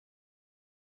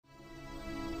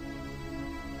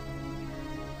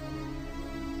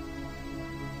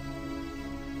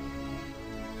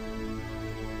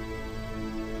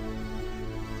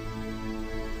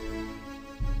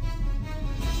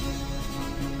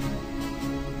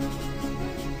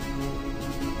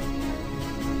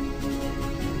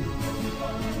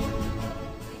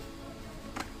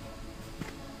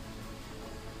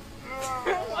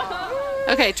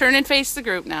Okay, turn and face the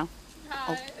group now.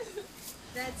 Hi. Oh.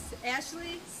 That's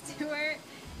Ashley, Stuart,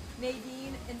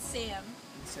 Nadine, and Sam.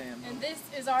 And this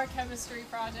is our chemistry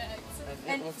project.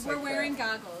 And we're like wearing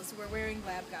goggles. We're wearing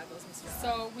lab goggles, Mr. Roth.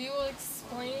 So we will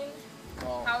explain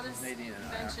how this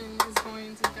invention is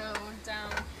going to go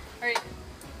down. Alright,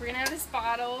 we're going to have this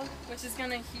bottle, which is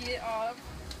going to heat it up.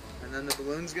 And then the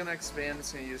balloon's going to expand.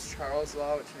 It's going to use Charles'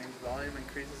 law, which means volume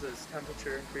increases as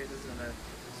temperature increases in a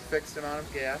fixed amount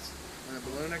of gas. When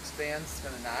the balloon expands, it's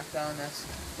going to knock down this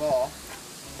ball.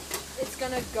 It's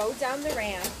going to go down the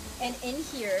ramp, and in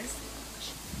here,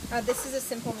 this is a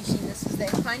simple machine. This is the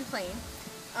inclined plane.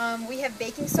 We have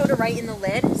baking soda right in the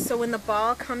lid, so when the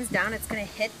ball comes down, it's going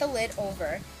to hit the lid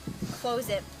over, close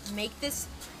it, make this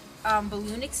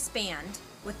balloon expand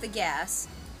with the gas.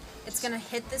 It's going to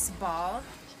hit this ball.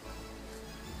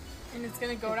 And it's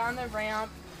going to go down the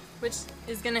ramp, which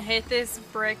is going to hit this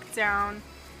brick down.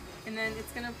 And then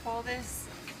it's going to pull this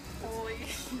pulley.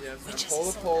 Yeah, it's going to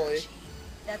pull the pulley.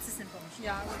 That's a simple machine.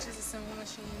 Yeah, which is a simple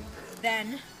machine.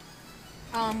 Then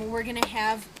we're going to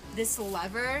have this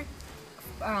lever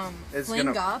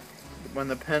fling up. When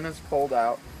the pin is pulled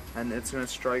out, and it's going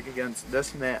to strike against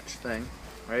this match thing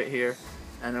right here,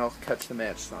 and it'll catch the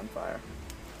match on fire.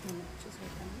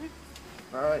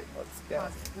 Alright, let's go.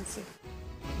 Let's see.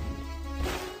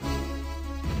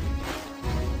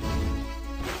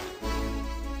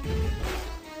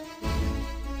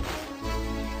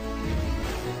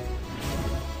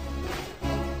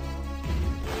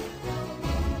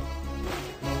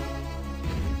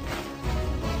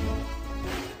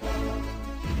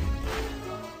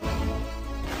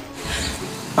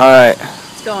 Alright.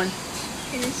 It's going.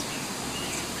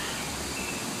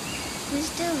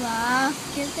 Mr.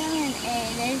 Roth, give them an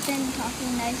A. They've been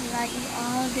talking nice about you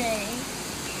all day.